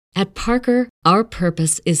At Parker, our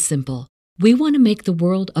purpose is simple. We want to make the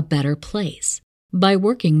world a better place by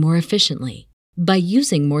working more efficiently, by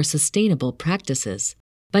using more sustainable practices,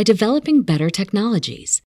 by developing better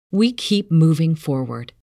technologies. We keep moving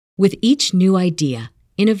forward. With each new idea,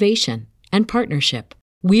 innovation, and partnership,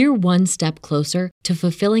 we're one step closer to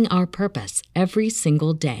fulfilling our purpose every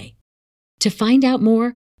single day. To find out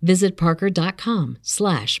more, visit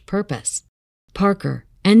parker.com/purpose. Parker,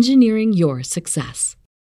 engineering your success.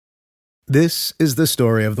 This is the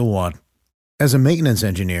story of the one. As a maintenance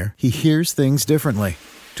engineer, he hears things differently.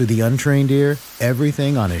 To the untrained ear,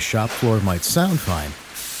 everything on his shop floor might sound fine,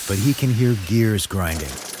 but he can hear gears grinding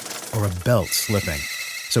or a belt slipping.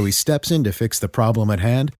 So he steps in to fix the problem at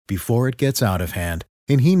hand before it gets out of hand.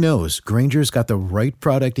 And he knows Grainger's got the right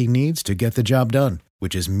product he needs to get the job done,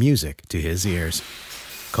 which is music to his ears.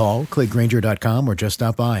 Call, click Grainger.com, or just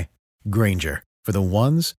stop by. Grainger, for the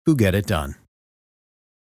ones who get it done.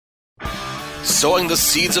 Sowing the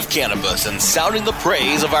seeds of cannabis and sounding the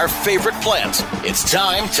praise of our favorite plant. It's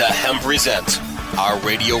time to Hemp Present. Our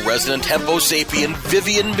radio resident hempo sapien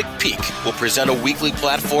Vivian McPeak will present a weekly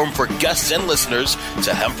platform for guests and listeners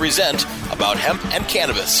to Hemp Present about hemp and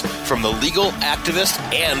cannabis from the legal, activist,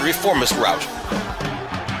 and reformist route.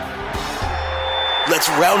 Let's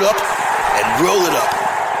round up and roll it up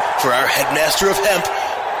for our headmaster of hemp,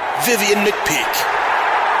 Vivian McPeak.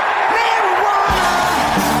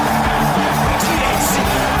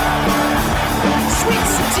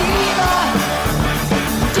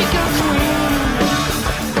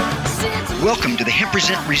 Welcome to the Hemp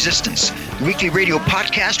Present Resistance, the weekly radio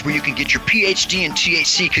podcast where you can get your PhD in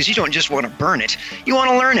THC because you don't just want to burn it, you want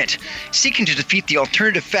to learn it. Seeking to defeat the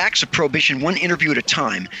alternative facts of prohibition one interview at a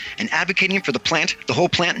time and advocating for the plant, the whole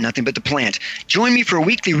plant, nothing but the plant. Join me for a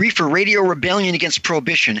weekly reefer radio rebellion against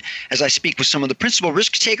prohibition as I speak with some of the principal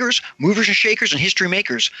risk takers, movers and shakers, and history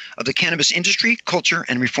makers of the cannabis industry, culture,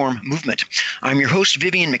 and reform movement. I'm your host,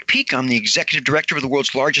 Vivian McPeak. I'm the executive director of the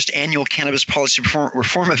world's largest annual cannabis policy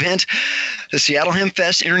reform event, the Seattle Hemp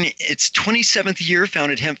Fest, its 27th year,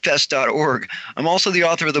 founded hempfest.org. I'm also the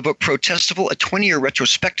author of the book Protestival, a 20-year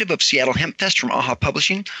retrospective of Seattle Hemp Fest from AHA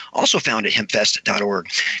Publishing, also found at hempfest.org.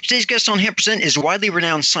 Today's guest on Hemp Present is widely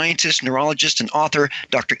renowned scientist, neurologist, and author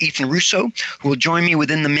Dr. Ethan Russo, who will join me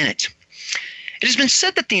within the minute. It has been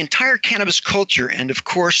said that the entire cannabis culture and, of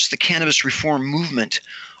course, the cannabis reform movement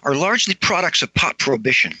are largely products of pot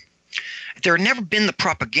prohibition. There had never been the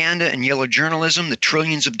propaganda and yellow journalism, the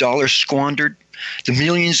trillions of dollars squandered, the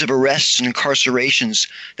millions of arrests and incarcerations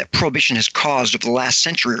that prohibition has caused over the last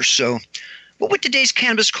century or so. What would today's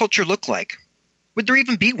cannabis culture look like? Would there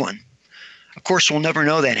even be one? Of course, we'll never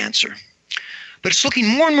know that answer. But it's looking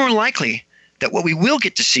more and more likely that what we will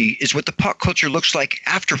get to see is what the pot culture looks like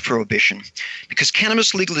after prohibition, because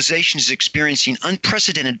cannabis legalization is experiencing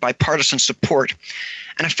unprecedented bipartisan support,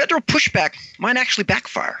 and a federal pushback might actually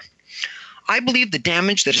backfire. I believe the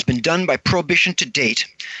damage that has been done by prohibition to date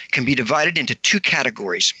can be divided into two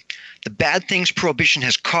categories: the bad things prohibition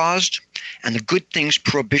has caused and the good things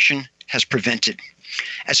prohibition has prevented.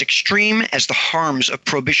 As extreme as the harms of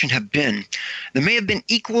prohibition have been, there may have been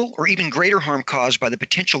equal or even greater harm caused by the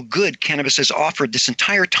potential good cannabis has offered this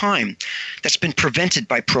entire time that's been prevented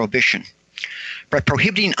by prohibition. By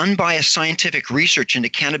prohibiting unbiased scientific research into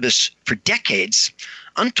cannabis for decades,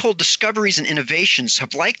 untold discoveries and innovations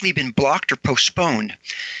have likely been blocked or postponed,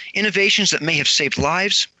 innovations that may have saved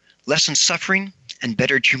lives, lessened suffering, and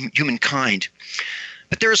bettered humankind.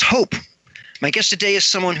 But there is hope. My guest today is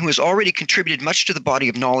someone who has already contributed much to the body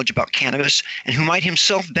of knowledge about cannabis and who might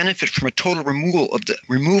himself benefit from a total removal of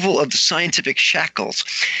the scientific shackles.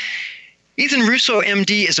 Ethan Russo,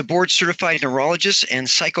 MD, is a board-certified neurologist and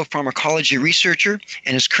psychopharmacology researcher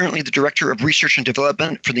and is currently the Director of Research and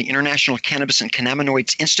Development for the International Cannabis and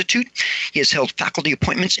Cannabinoids Institute. He has held faculty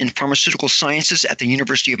appointments in pharmaceutical sciences at the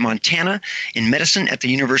University of Montana, in medicine at the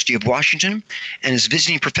University of Washington, and is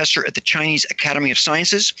visiting professor at the Chinese Academy of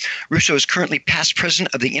Sciences. Russo is currently past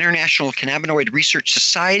president of the International Cannabinoid Research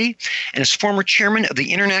Society and is former chairman of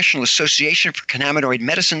the International Association for Cannabinoid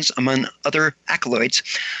Medicines, among other accolades.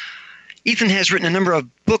 Ethan has written a number of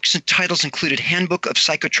books and titles included Handbook of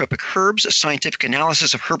Psychotropic Herbs, a scientific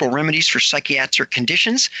analysis of herbal remedies for psychiatric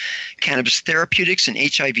conditions, Cannabis Therapeutics and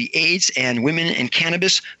HIV/AIDS, and Women in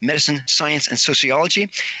Cannabis, Medicine, Science, and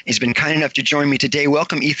Sociology. He's been kind enough to join me today.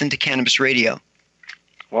 Welcome, Ethan, to Cannabis Radio.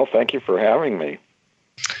 Well, thank you for having me.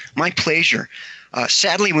 My pleasure.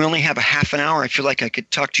 Sadly, we only have a half an hour. I feel like I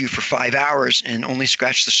could talk to you for 5 hours and only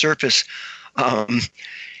scratch the surface.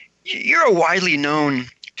 You're a widely known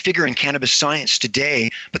figure in cannabis science today.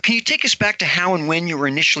 But can you take us back to how and when you were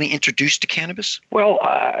initially introduced to cannabis? Well,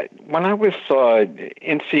 when I was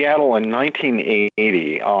in Seattle in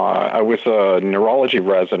 1980, I was a neurology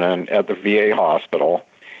resident at the VA hospital.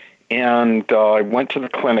 And I went to the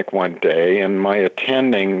clinic one day, and my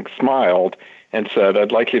attending smiled and said,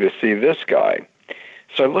 "I'd like you to see this guy."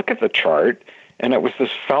 So I look at the chart, and it was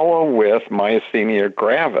this fellow with myasthenia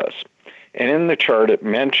gravis. And in the chart, it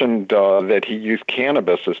mentioned that he used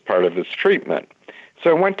cannabis as part of his treatment.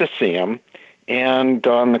 So I went to see him, and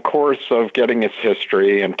in the course of getting his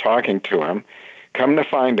history and talking to him, come to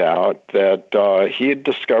find out that he had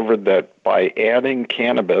discovered that by adding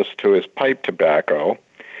cannabis to his pipe tobacco,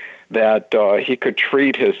 that he could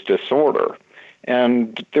treat his disorder.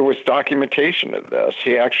 And there was documentation of this.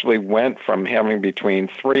 He actually went from having between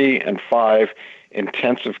 3 and 5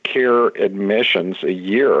 intensive care admissions a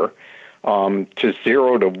year to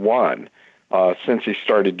 0 to 1 since he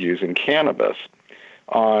started using cannabis.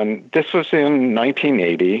 This was in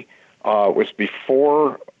 1980. It was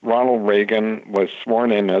before Ronald Reagan was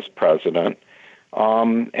sworn in as president.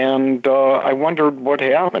 And I wondered what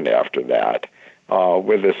happened after that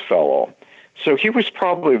with this fellow. So he was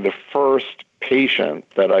probably the first patient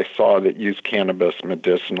that I saw that used cannabis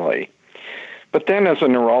medicinally. But then as a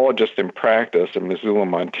neurologist in practice in Missoula,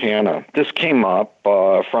 Montana, this came up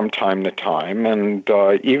from time to time, and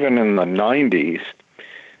even in the 90s,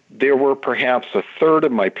 there were perhaps a third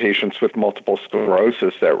of my patients with multiple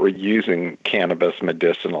sclerosis that were using cannabis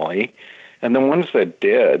medicinally, and the ones that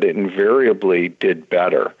did invariably did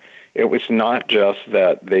better. It was not just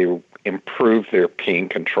that they improved their pain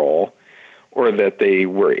control or that they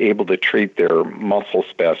were able to treat their muscle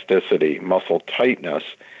spasticity, muscle tightness,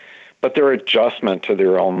 but their adjustment to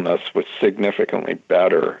their illness was significantly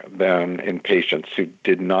better than in patients who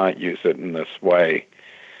did not use it in this way.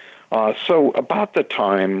 So about the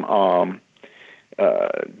time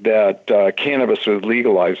that cannabis was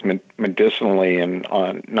legalized medicinally in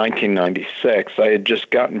 1996, I had just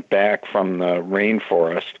gotten back from the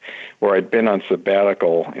rainforest where I'd been on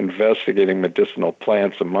sabbatical investigating medicinal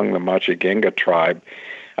plants among the Machigenga tribe.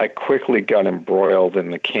 I quickly got embroiled in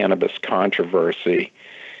the cannabis controversy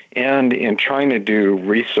and in trying to do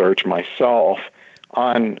research myself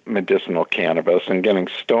on medicinal cannabis and getting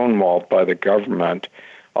stonewalled by the government.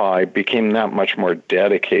 I became that much more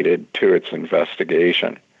dedicated to its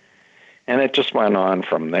investigation. And it just went on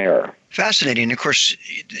from there. Fascinating. Of course,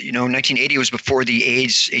 1980 was before the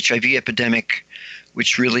AIDS, HIV epidemic,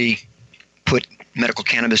 which really put medical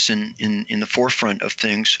cannabis in the forefront of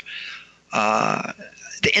things.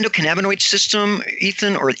 The endocannabinoid system,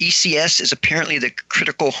 Ethan, or ECS, is apparently the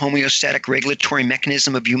critical homeostatic regulatory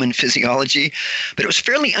mechanism of human physiology, but it was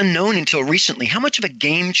fairly unknown until recently. How much of a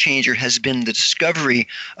game changer has been the discovery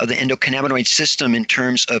of the endocannabinoid system in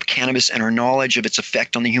terms of cannabis and our knowledge of its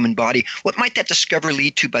effect on the human body? What might that discovery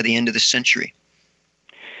lead to by the end of the century?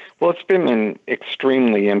 Well, it's been an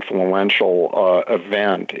extremely influential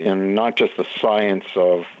event in not just the science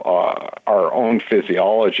of our own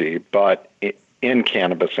physiology, but in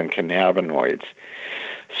cannabis and cannabinoids.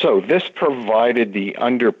 So this provided the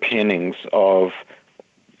underpinnings of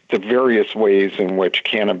the various ways in which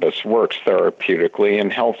cannabis works therapeutically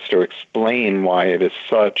and helps to explain why it is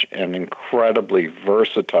such an incredibly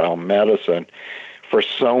versatile medicine for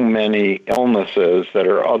so many illnesses that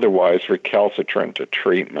are otherwise recalcitrant to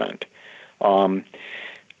treatment.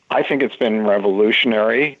 I think it's been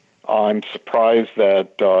revolutionary. I'm surprised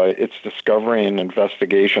that its discovery and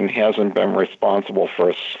investigation hasn't been responsible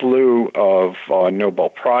for a slew of Nobel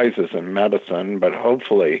Prizes in medicine, but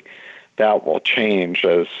hopefully that will change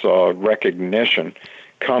as recognition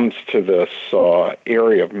comes to this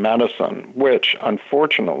area of medicine, which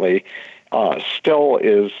unfortunately still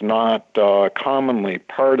is not commonly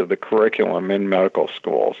part of the curriculum in medical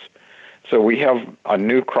schools. So we have a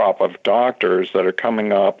new crop of doctors that are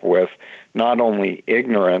coming up with not only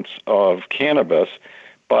ignorance of cannabis,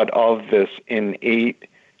 but of this innate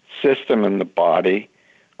system in the body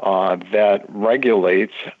that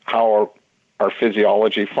regulates how our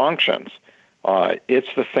physiology functions.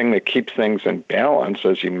 It's the thing that keeps things in balance,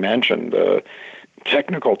 as you mentioned, the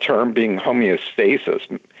technical term being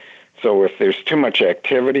homeostasis. So if there's too much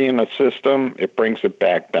activity in a system, it brings it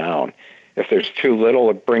back down. If there's too little,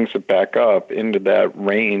 it brings it back up into that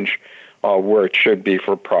range where it should be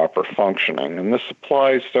for proper functioning. And this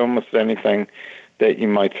applies to almost anything that you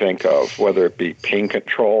might think of, whether it be pain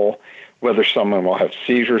control, whether someone will have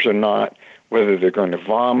seizures or not, whether they're going to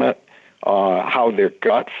vomit, how their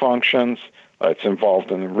gut functions. It's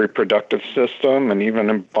involved in the reproductive system and even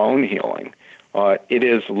in bone healing. It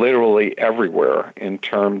is literally everywhere in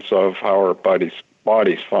terms of how our bodies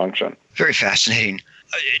body's function. Very fascinating.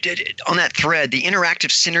 On that thread, the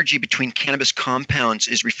interactive synergy between cannabis compounds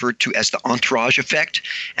is referred to as the entourage effect.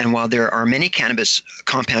 And while there are many cannabis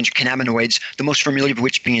compounds, cannabinoids, the most familiar of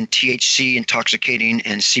which being THC, intoxicating,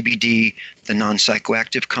 and CBD, the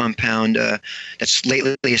non-psychoactive compound that's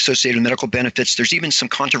lately associated with medical benefits, there's even some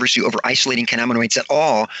controversy over isolating cannabinoids at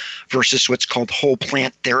all versus what's called whole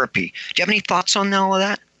plant therapy. Do you have any thoughts on all of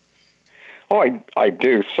that? Oh, I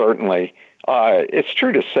do, certainly. It's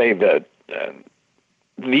true to say that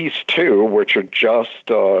these two, which are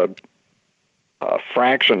just a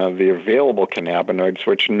fraction of the available cannabinoids,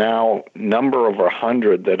 which now number over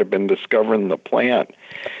 100 that have been discovered in the plant,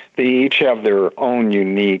 they each have their own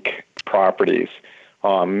unique properties,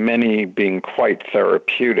 many being quite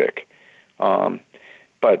therapeutic.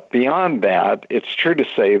 But beyond that, it's true to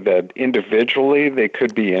say that individually they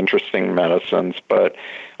could be interesting medicines, but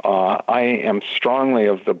I am strongly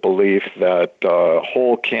of the belief that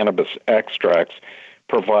whole cannabis extracts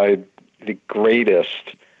provide the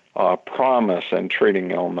greatest promise in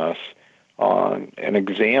treating illness. An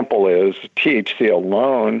example is THC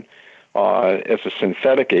alone as a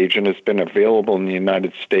synthetic agent has been available in the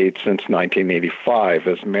United States since 1985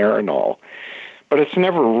 as Marinol. But it's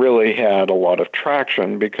never really had a lot of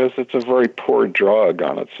traction because it's a very poor drug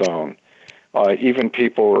on its own. Even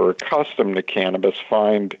people who are accustomed to cannabis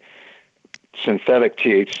find synthetic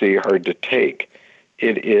THC hard to take.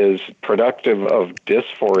 It is productive of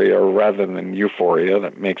dysphoria rather than euphoria.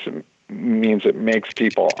 That means it makes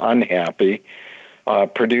people unhappy.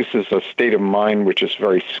 Produces a state of mind which is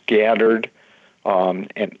very scattered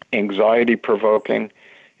and anxiety-provoking.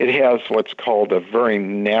 It has what's called a very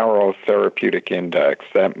narrow therapeutic index.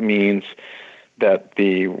 That means that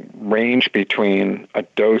the range between a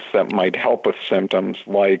dose that might help with symptoms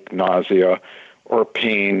like nausea or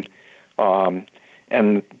pain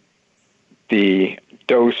and the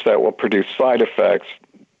dose that will produce side effects,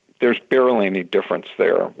 there's barely any difference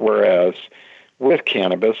there. Whereas with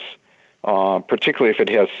cannabis, particularly if it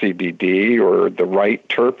has CBD or the right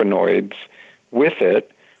terpenoids with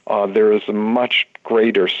it, there is a much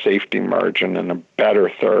greater safety margin and a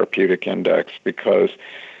better therapeutic index because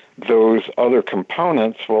those other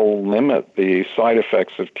components will limit the side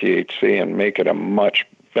effects of THC and make it a much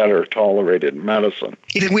better tolerated medicine.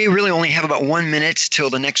 Ethan, we really only have about 1 minute till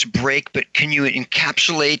the next break, but can you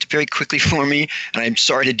encapsulate very quickly for me, and I'm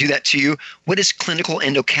sorry to do that to you, what is clinical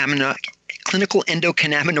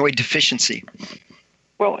endocannabinoid deficiency?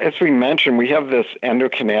 Well, as we mentioned, we have this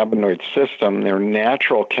endocannabinoid system. There are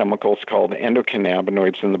natural chemicals called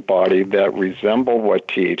endocannabinoids in the body that resemble what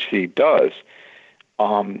THC does.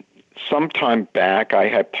 Sometime back, I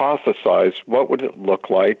hypothesized what would it look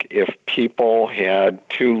like if people had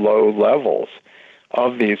too low levels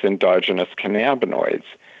of these endogenous cannabinoids.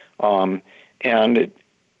 And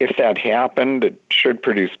if that happened, it should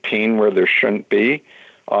produce pain where there shouldn't be,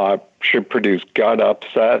 should produce gut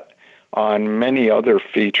upset, on many other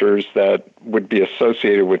features that would be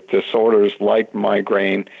associated with disorders like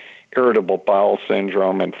migraine, irritable bowel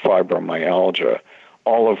syndrome, and fibromyalgia,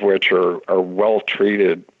 all of which are well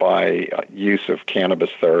treated by use of cannabis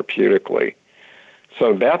therapeutically.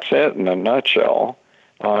 So that's it in a nutshell.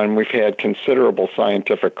 And we've had considerable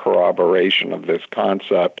scientific corroboration of this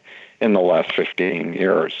concept in the last 15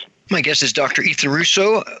 years. My guest is Dr. Ethan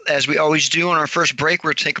Russo. As we always do on our first break,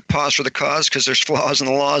 we'll take a pause for the cause because there's flaws in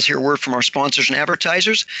the laws. Hear a word from our sponsors and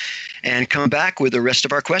advertisers and come back with the rest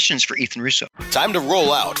of our questions for Ethan Russo. Time to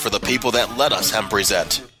roll out for the people that let us Hemp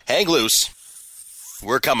Present. Hang loose.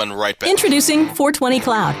 We're coming right back. Introducing 420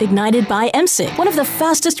 Cloud, ignited by MSIG, one of the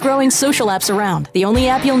fastest growing social apps around. The only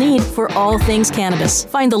app you'll need for all things cannabis.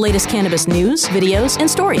 Find the latest cannabis news, videos, and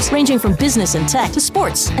stories, ranging from business and tech to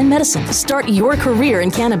sports and medicine. Start your career in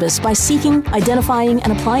cannabis by seeking, identifying,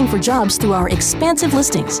 and applying for jobs through our expansive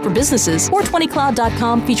listings. For businesses,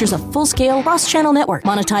 420cloud.com features a full-scale cross-channel network,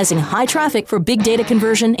 monetizing high traffic for big data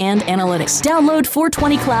conversion and analytics. Download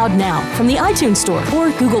 420 Cloud now from the iTunes Store or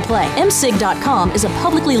Google Play. MSIG.com is a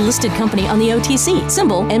publicly listed company on the OTC,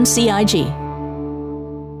 symbol MCIG.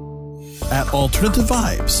 At Alternative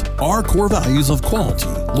Vibes, our core values of quality,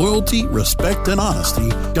 loyalty, respect, and honesty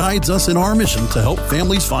guides us in our mission to help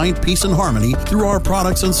families find peace and harmony through our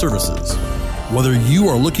products and services. Whether you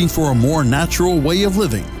are looking for a more natural way of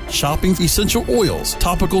living, shopping essential oils,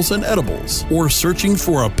 topicals, and edibles, or searching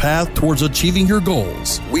for a path towards achieving your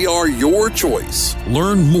goals, we are your choice.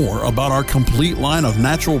 Learn more about our complete line of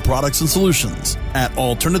natural products and solutions at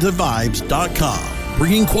AlternativeVibes.com.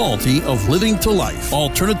 Bringing quality of living to life.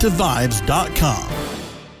 AlternativeVibes.com.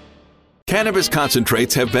 Cannabis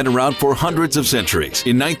concentrates have been around for hundreds of centuries.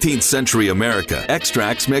 In 19th century America,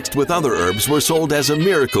 extracts mixed with other herbs were sold as a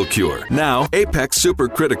miracle cure. Now, Apex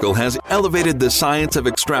Supercritical has elevated the science of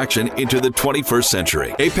extraction into the 21st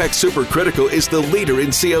century. Apex Supercritical is the leader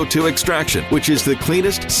in CO2 extraction, which is the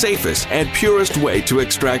cleanest, safest, and purest way to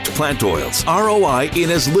extract plant oils. ROI in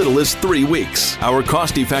as little as 3 weeks. Our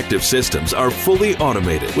cost-effective systems are fully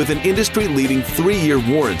automated with an industry-leading 3-year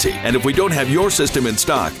warranty. And if we don't have your system in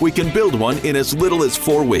stock, we can build one in as little as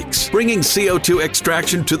 4 weeks. Bringing CO2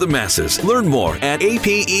 extraction to the masses. Learn more at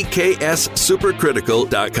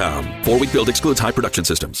apexsupercritical.com. 4-week build excludes high production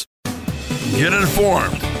systems. Get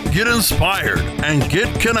informed, get inspired, and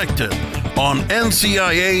get connected on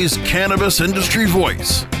NCIA's Cannabis Industry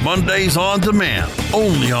Voice. Mondays on demand,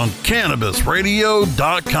 only on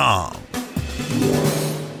CannabisRadio.com.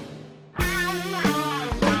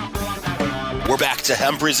 We're back to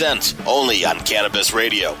Hemp Presents, only on Cannabis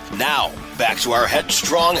Radio. Now, back to our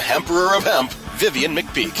headstrong Emperor of Hemp, Vivian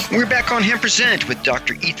McPeak. We're back on Hemp Present with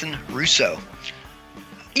Dr. Ethan Russo.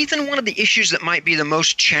 Ethan, one of the issues that might be the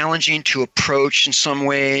most challenging to approach in some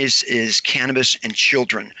ways is cannabis and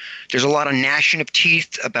children. There's a lot of gnashing of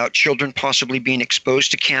teeth about children possibly being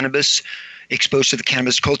exposed to cannabis, exposed to the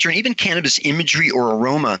cannabis culture, and even cannabis imagery or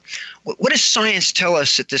aroma. What does science tell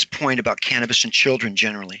us at this point about cannabis and children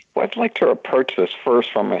generally? Well, I'd like to approach this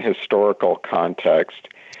first from a historical context.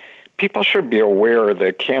 People should be aware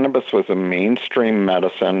that cannabis was a mainstream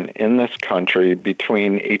medicine in this country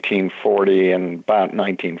between 1840 and about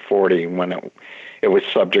 1940 when it was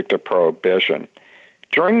subject to prohibition.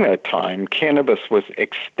 During that time, cannabis was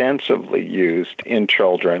extensively used in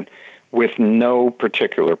children with no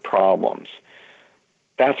particular problems.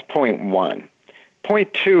 That's point one.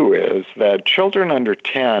 Point two is that children under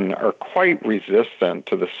 10 are quite resistant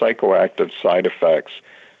to the psychoactive side effects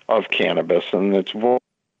of cannabis, and it's well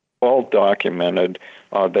documented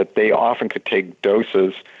that they often could take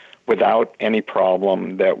doses without any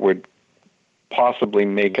problem that would possibly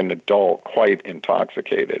make an adult quite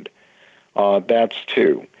intoxicated. That's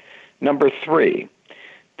two. Number three,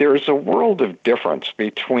 there's a world of difference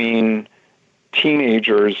between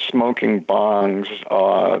teenagers smoking bongs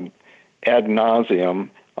ad nauseum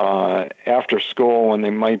after school when they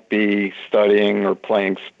might be studying or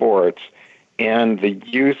playing sports, and the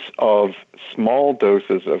use of small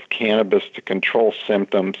doses of cannabis to control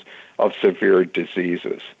symptoms of severe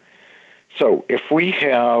diseases. So if we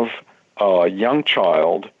have a young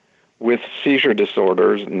child with seizure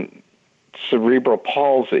disorders and cerebral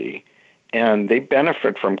palsy, and they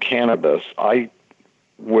benefit from cannabis, I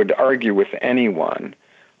would argue with anyone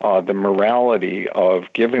the morality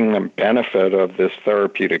of giving them benefit of this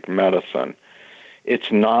therapeutic medicine.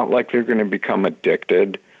 It's not like they're going to become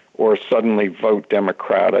addicted or suddenly vote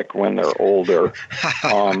Democratic when they're older.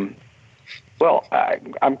 Well,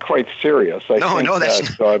 I'm quite serious. I think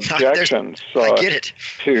that objections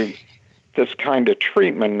to this kind of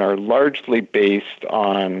treatment are largely based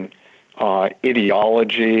on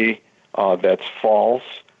ideology that's false,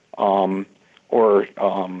 or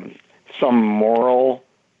some moral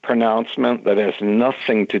pronouncement that has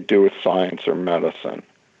nothing to do with science or medicine.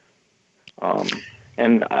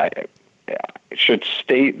 And I should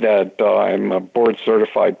state that I'm a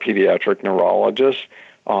board-certified pediatric neurologist.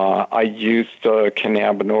 I used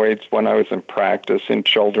cannabinoids when I was in practice in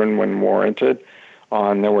children when warranted,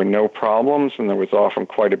 and there were no problems, and there was often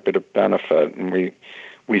quite a bit of benefit. And we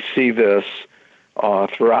see this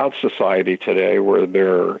throughout society today, where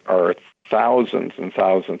there are thousands and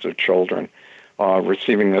thousands of children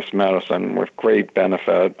receiving this medicine with great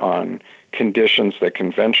benefit on conditions that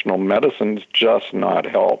conventional medicine's just not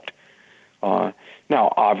helped.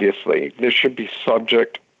 Now, obviously, this should be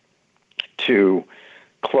subject to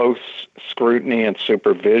close scrutiny and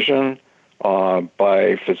supervision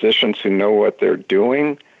by physicians who know what they're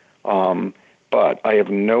doing. But I have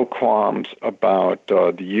no qualms about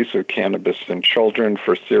the use of cannabis in children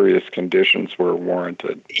for serious conditions where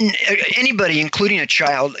warranted. Anybody, including a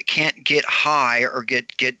child, can't get high or get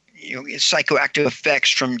psychoactive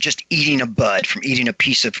effects from just eating a bud, from eating a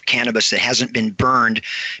piece of cannabis that hasn't been burned,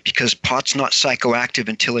 because pot's not psychoactive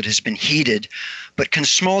until it has been heated. But can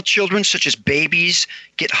small children, such as babies,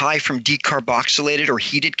 get high from decarboxylated or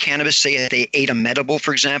heated cannabis? Say if they ate a medible,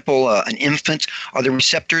 for example, an infant, are the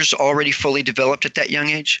receptors already fully developed at that young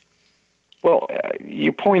age? Well,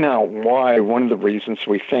 you point out why one of the reasons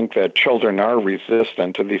we think that children are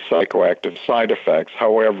resistant to these psychoactive side effects.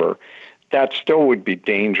 However, that still would be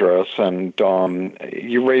dangerous, and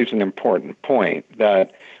you raise an important point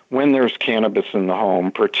that when there's cannabis in the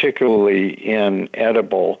home, particularly in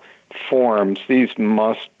edible forms, these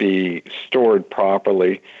must be stored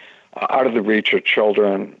properly. out of the reach of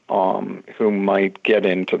children who might get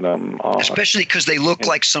into them. Especially because they look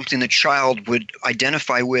like something the child would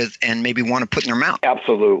identify with and maybe want to put in their mouth.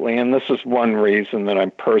 Absolutely, and this is one reason that I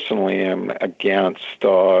personally am against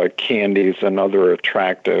candies and other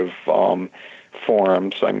attractive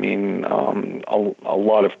forms. I mean, a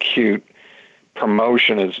lot of cute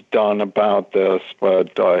promotion is done about this,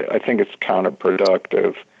 but I think it's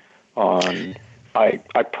counterproductive.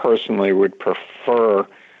 I personally would prefer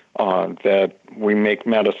that we make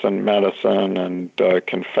medicine, and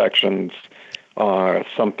confections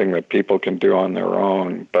something that people can do on their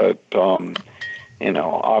own. But,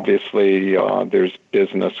 obviously there's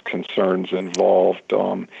business concerns involved.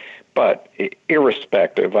 But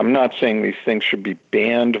irrespective, I'm not saying these things should be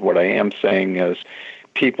banned. What I am saying is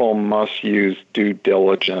people must use due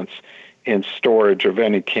diligence in storage of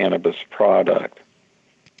any cannabis product.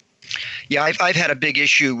 Yeah, I've had a big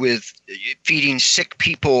issue with feeding sick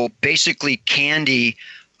people basically candy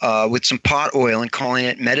with some pot oil and calling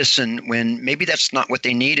it medicine when maybe that's not what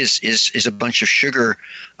they need is a bunch of sugar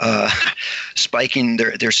spiking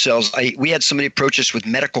their cells. We had somebody approach us with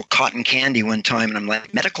medical cotton candy one time, and I'm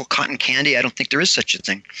like, medical cotton candy? I don't think there is such a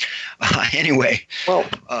thing. Anyway. Well,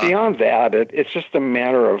 beyond that, it's just a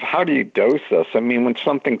matter of how do you dose this? I mean, when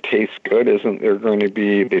something tastes good, isn't there going to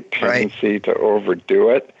be the tendency to overdo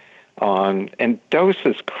it? And dose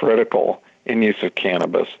is critical in use of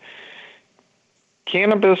cannabis.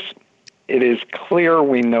 Cannabis, it is clear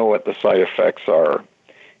we know what the side effects are,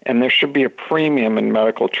 and there should be a premium in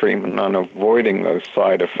medical treatment on avoiding those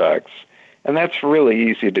side effects. And that's really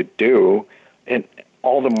easy to do, and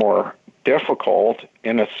all the more difficult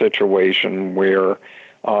in a situation where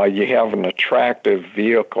you have an attractive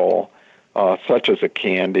vehicle, such as a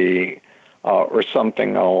candy, or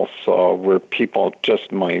something else where people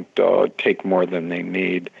just might take more than they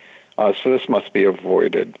need. So this must be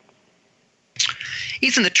avoided.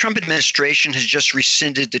 Ethan, the Trump administration has just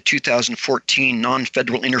rescinded the 2014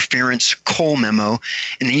 non-federal interference Cole memo.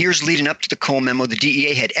 In the years leading up to the Cole memo, the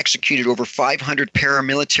DEA had executed over 500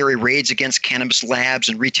 paramilitary raids against cannabis labs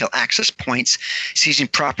and retail access points, seizing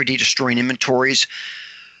property, destroying inventories.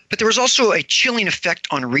 But there was also a chilling effect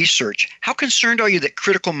on research. How concerned are you that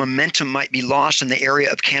critical momentum might be lost in the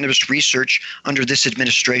area of cannabis research under this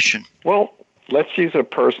administration? Well, let's use a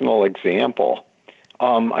personal example.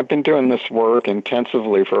 I've been doing this work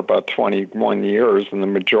intensively for about 21 years, and the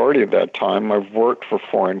majority of that time I've worked for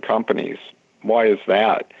foreign companies. Why is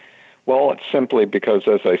that? Well, it's simply because,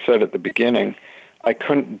 as I said at the beginning, I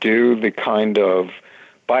couldn't do the kind of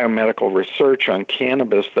biomedical research on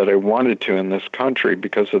cannabis that I wanted to in this country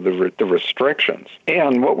because of the restrictions.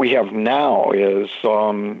 And what we have now is,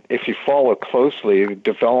 if you follow closely the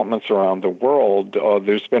developments around the world,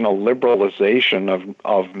 there's been a liberalization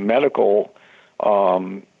of medical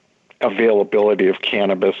availability of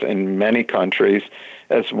cannabis in many countries,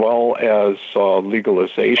 as well as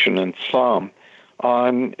legalization in some.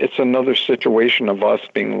 It's another situation of us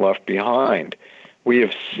being left behind. We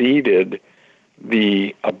have ceded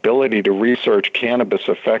the ability to research cannabis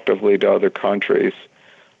effectively to other countries.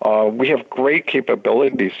 We have great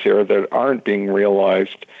capabilities here that aren't being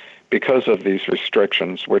realized because of these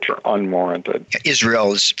restrictions, which are unwarranted.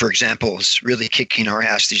 Israel, for example, is really kicking our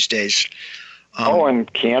ass these days.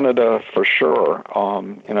 And Canada for sure.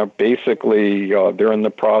 Basically, they're in the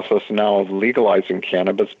process now of legalizing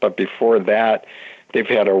cannabis, but before that, they've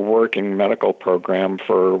had a working medical program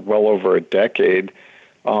for well over a decade.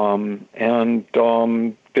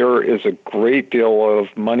 There is a great deal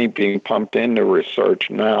of money being pumped into research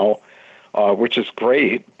now, which is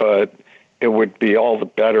great, but it would be all the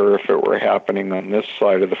better if it were happening on this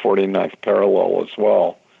side of the 49th parallel as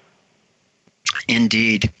well.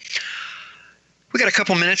 Indeed. We got a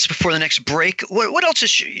couple minutes before the next break. What else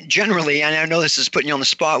is generally, and I know this is putting you on the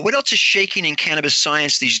spot, what else is shaking in cannabis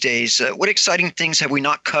science these days? What exciting things have we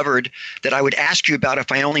not covered that I would ask you about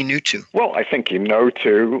if I only knew to? Well, I think you know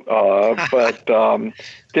to, but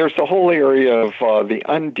there's the whole area of the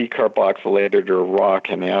undecarboxylated or raw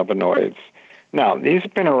cannabinoids. Now, these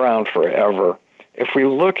have been around forever. If we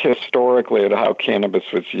look historically at how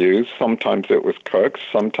cannabis was used, sometimes it was cooked,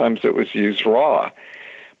 sometimes it was used raw.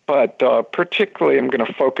 But particularly, I'm going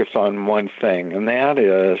to focus on one thing, and that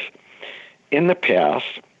is, in the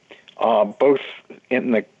past, both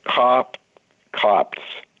in the Copts,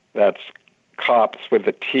 that's Copts with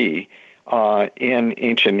a T, in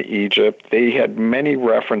ancient Egypt, they had many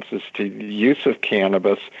references to the use of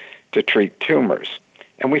cannabis to treat tumors.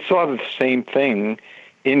 And we saw the same thing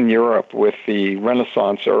in Europe with the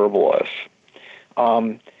Renaissance herbalists.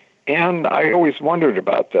 And I always wondered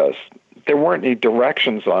about this. there weren't any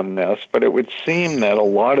directions on this, but it would seem that a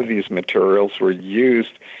lot of these materials were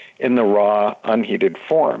used in the raw, unheated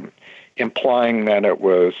form, implying that it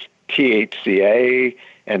was THCA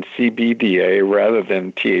and CBDA rather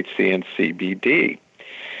than THC and CBD.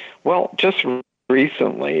 Well, just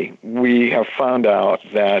recently, we have found out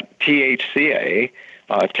that THCA,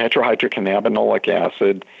 tetrahydrocannabinolic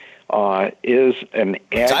acid, is an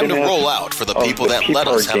agonist. Time to roll out for the people that let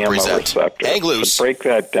us hemp present. Hang loose. To break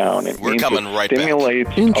that down, we're coming right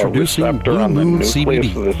back. Introducing Blue Moon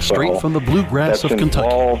CBD, straight from the bluegrass of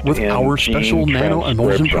Kentucky. With our special nano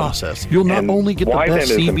emulsion process, you'll not only get the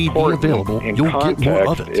best CBD available, you'll get more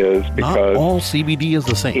of it. Not all CBD is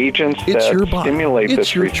the same. It's your body.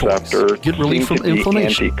 It's your choice. Get relief from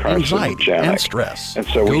inflammation, anxiety, and stress. And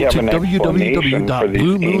so go we have to an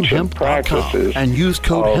www.bluemoonhemp.com and use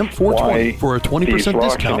code HEMP420 for a 20%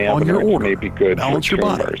 discount on your order. Balance your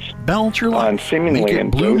body. Balance your life. Seemingly Make it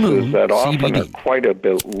in Blue doses Moon that often CBD. are quite a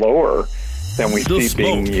bit lower than we The see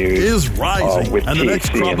being smoke used is rising, with and the next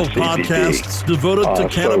THC crop of and CBD. podcasts devoted to So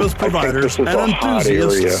cannabis I think providers this is and a hot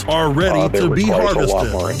enthusiasts area, are ready that to be requires a lot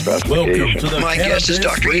harvested. more investigation. Welcome to the My guest is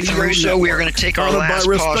Cannabis Dr. Ethan Radio Russo. We are going to Network, take our founded last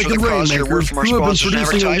by pause for the respected cause, hear word rainmakers from our who have been sponsors and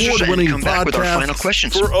producing advertisers, and award-winning come back with our final podcasts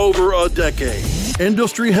questions. for over a decade.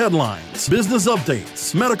 Industry headlines, business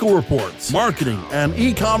updates, medical reports, marketing, and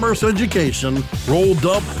e-commerce education rolled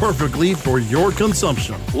up perfectly for your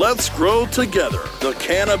consumption. Let's grow together. The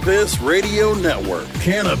Cannabis Radio Network.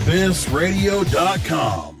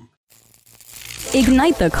 CannabisRadio.com.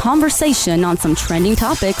 Ignite the conversation on some trending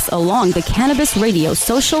topics along the Cannabis Radio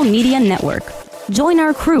social media network. Join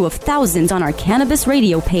our crew of thousands on our Cannabis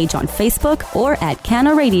Radio page on Facebook or at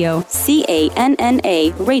Canna Radio,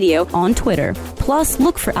 CANNA Radio on Twitter. Plus,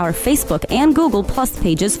 look for our Facebook and Google Plus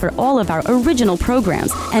pages for all of our original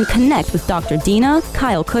programs and connect with Dr. Dina,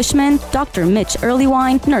 Kyle Cushman, Dr. Mitch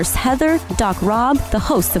Earlywine, Nurse Heather, Doc Rob, the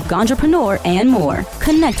hosts of Ganjapreneur, and more.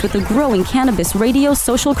 Connect with the growing Cannabis Radio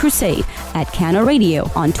social crusade at Canna Radio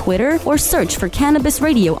on Twitter or search for Cannabis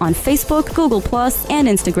Radio on Facebook, Google Plus, and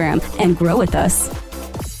Instagram and grow with us.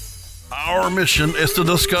 Our mission is to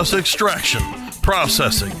discuss extraction,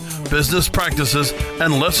 processing, business practices,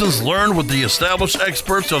 and lessons learned with the established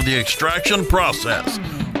experts of the extraction process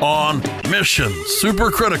on Mission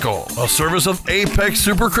Supercritical, a service of Apex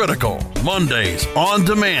Supercritical. Mondays on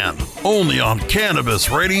demand, only on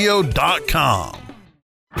CannabisRadio.com.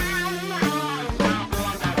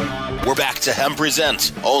 We're back to Hemp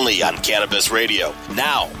Present, only on Cannabis Radio.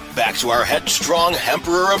 Now, back to our headstrong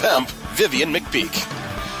Emperor of Hemp, Vivian McPeak.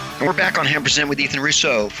 And we're back on Hemp Present with Ethan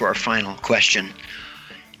Russo for our final question.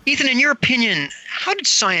 Ethan, in your opinion, how did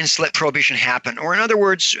science let prohibition happen? Or in other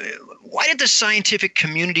words, why did the scientific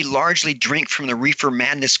community largely drink from the reefer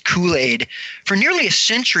madness Kool-Aid for nearly a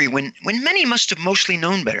century when many must have mostly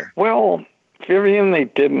known better? Well, Vivian, they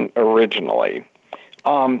didn't originally.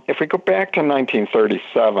 If we go back to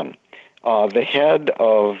 1937, the head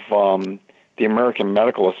of the American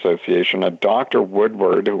Medical Association, a Dr.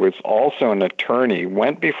 Woodward, who was also an attorney,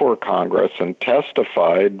 went before Congress and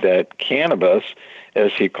testified that cannabis,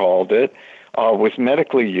 as he called it, was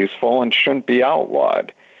medically useful and shouldn't be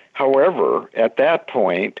outlawed. However, at that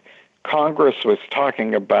point, Congress was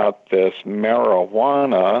talking about this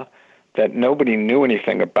marijuana that nobody knew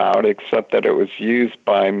anything about except that it was used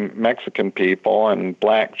by Mexican people and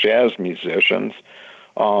black jazz musicians.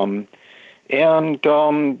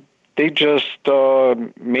 They just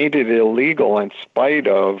made it illegal in spite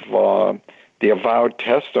of the avowed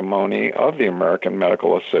testimony of the American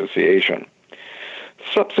Medical Association.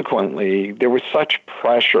 Subsequently, there was such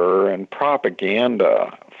pressure and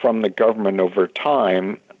propaganda from the government over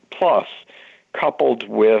time, plus coupled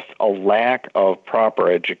with a lack of proper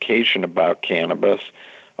education about cannabis,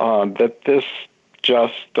 that this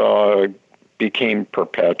just became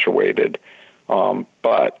perpetuated.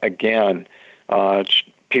 But again,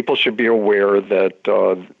 people should be aware that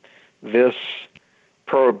this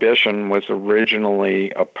prohibition was originally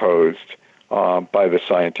opposed by the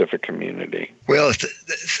scientific community. Well,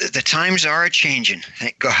 the times are changing,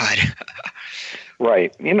 thank God.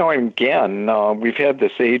 Right. You know, again, we've had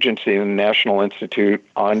this agency, the National Institute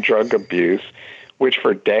on Drug Abuse, which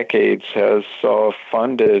for decades has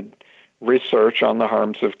funded research on the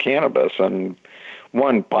harms of cannabis. And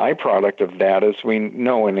one byproduct of that is we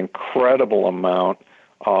know an incredible amount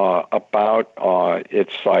about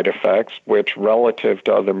its side effects, which relative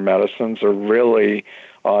to other medicines are really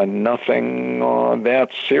nothing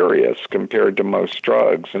that serious compared to most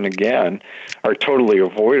drugs, and again, are totally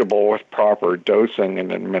avoidable with proper dosing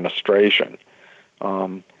and administration.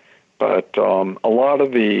 But a lot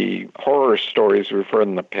of the horror stories we've heard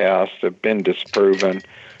in the past have been disproven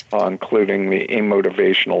including the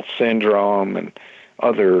amotivational syndrome and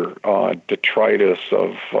other detritus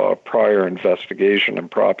of prior investigation and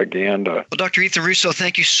propaganda. Well, Dr. Ethan Russo,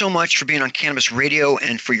 thank you so much for being on Cannabis Radio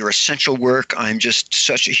and for your essential work. I'm just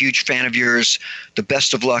such a huge fan of yours. The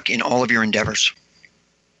best of luck in all of your endeavors.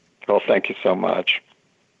 Well, thank you so much.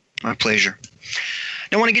 My pleasure.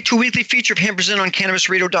 Now I want to get to a weekly feature of Hemp Present on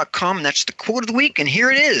CannabisRadio.com, and that's the quote of the week, and here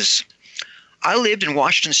it is. I lived in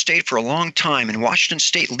Washington State for a long time, and Washington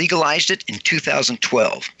State legalized it in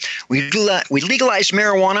 2012. We legalized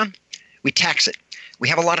marijuana. We tax it. We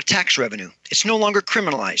have a lot of tax revenue. It's no longer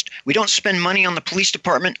criminalized. We don't spend money on the police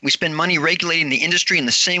department. We spend money regulating the industry in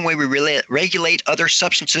the same way we regulate other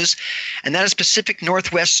substances. And that is Pacific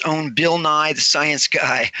Northwest's own Bill Nye, the science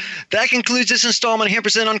guy. That concludes this installment of Hemp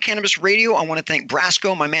Present on Cannabis Radio. I want to thank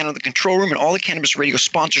Brasco, my man on the control room, and all the Cannabis Radio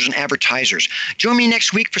sponsors and advertisers. Join me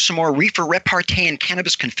next week for some more reefer repartee and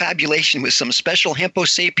cannabis confabulation with some special Hempo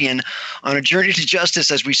Sapien on a journey to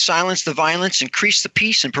justice as we silence the violence, increase the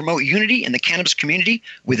peace, and promote unity in the cannabis community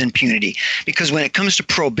with impunity. Because when it comes to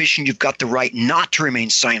prohibition, you've got the right not to remain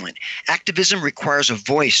silent. Activism requires a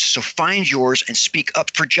voice, so find yours and speak up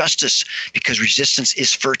for justice, because resistance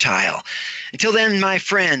is fertile. Until then, my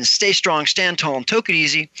friends, stay strong, stand tall, and take it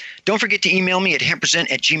easy. Don't forget to email me at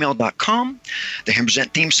hempresent@gmail.com. The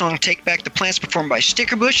Hempresent theme song, Take Back the Plants, performed by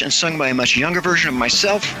Stickerbush and sung by a much younger version of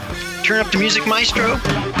myself. Turn up the music, maestro.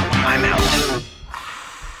 I'm out.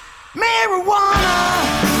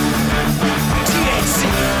 Marijuana, THC,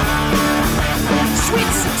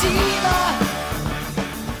 sweet sativa.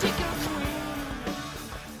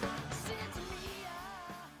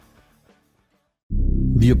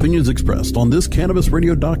 The opinions expressed on this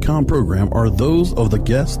CannabisRadio.com program are those of the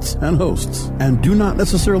guests and hosts and do not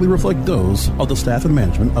necessarily reflect those of the staff and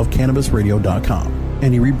management of CannabisRadio.com.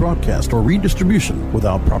 Any rebroadcast or redistribution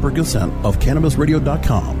without proper consent of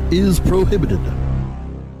CannabisRadio.com is prohibited.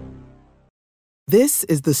 This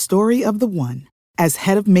is the story of the one. As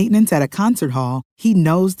head of maintenance at a concert hall, he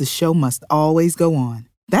knows the show must always go on.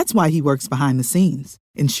 That's why he works behind the scenes,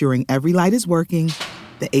 ensuring every light is working,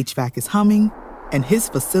 the HVAC is humming, and his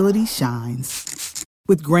facility shines.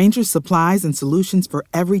 With Grainger's supplies and solutions for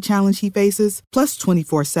every challenge he faces, plus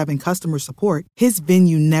 24/7 customer support, his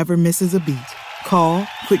venue never misses a beat. Call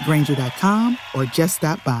quickgrainger.com or just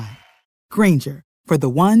stop by. Grainger, for the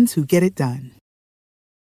ones who get it done.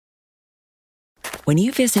 When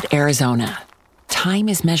you visit Arizona, time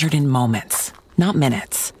is measured in moments, not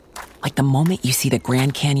minutes. Like the moment you see the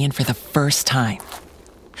Grand Canyon for the first time.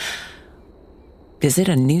 Visit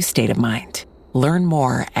a new state of mind. Learn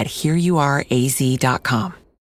more at hereyouareaz.com.